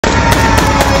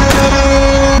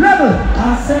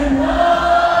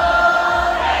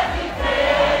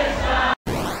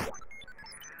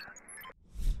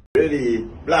believe.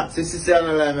 Black, see, see, on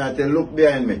the line, I tell, look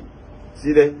behind me.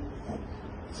 See there?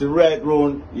 See right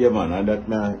round, yeah man, and that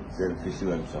man selfish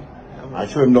him some. I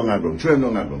show him down the ground, show him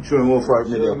down the ground, show him how far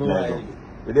me up in the ground.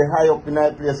 With the high up in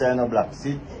that place, I know black,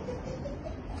 see?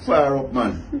 Far up,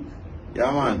 man.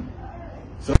 Yeah, man.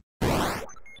 So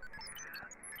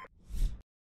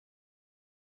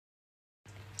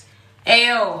hey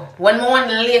yo, one more on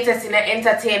the latest in the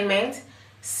entertainment.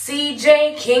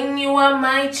 CJ King, you are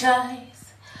my choice.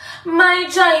 My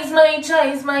choice, my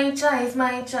choice, my choice,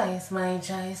 my choice, my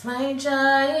choice, my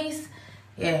choice.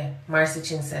 Yeah, Marcy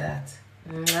Chin said that.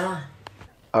 Mwah.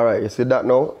 Alright, you see that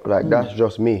now? Like, that's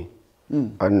just me.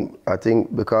 And I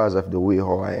think because of the way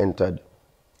how I entered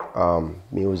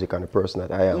music and the person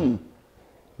that I am,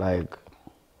 like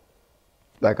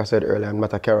I said earlier, I'm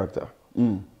not a character.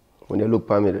 When you look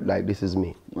at me, like, this is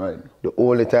me. Right. The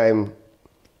only time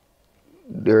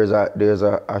there's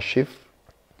a shift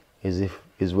is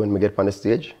when we get on the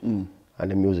stage and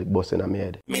the music busting in my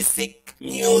head. Music.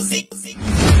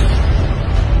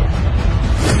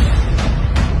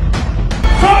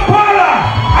 Kampala,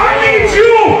 I need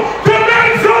you to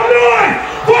make some noise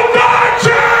for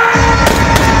Konshens!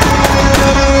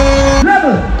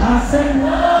 Level. I say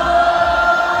no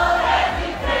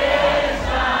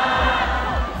hesitation.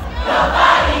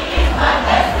 Nobody is my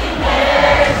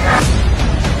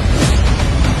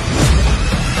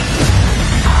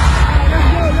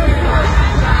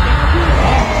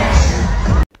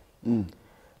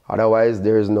Otherwise,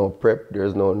 there is no prep, there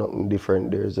is no nothing different,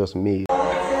 there's just me.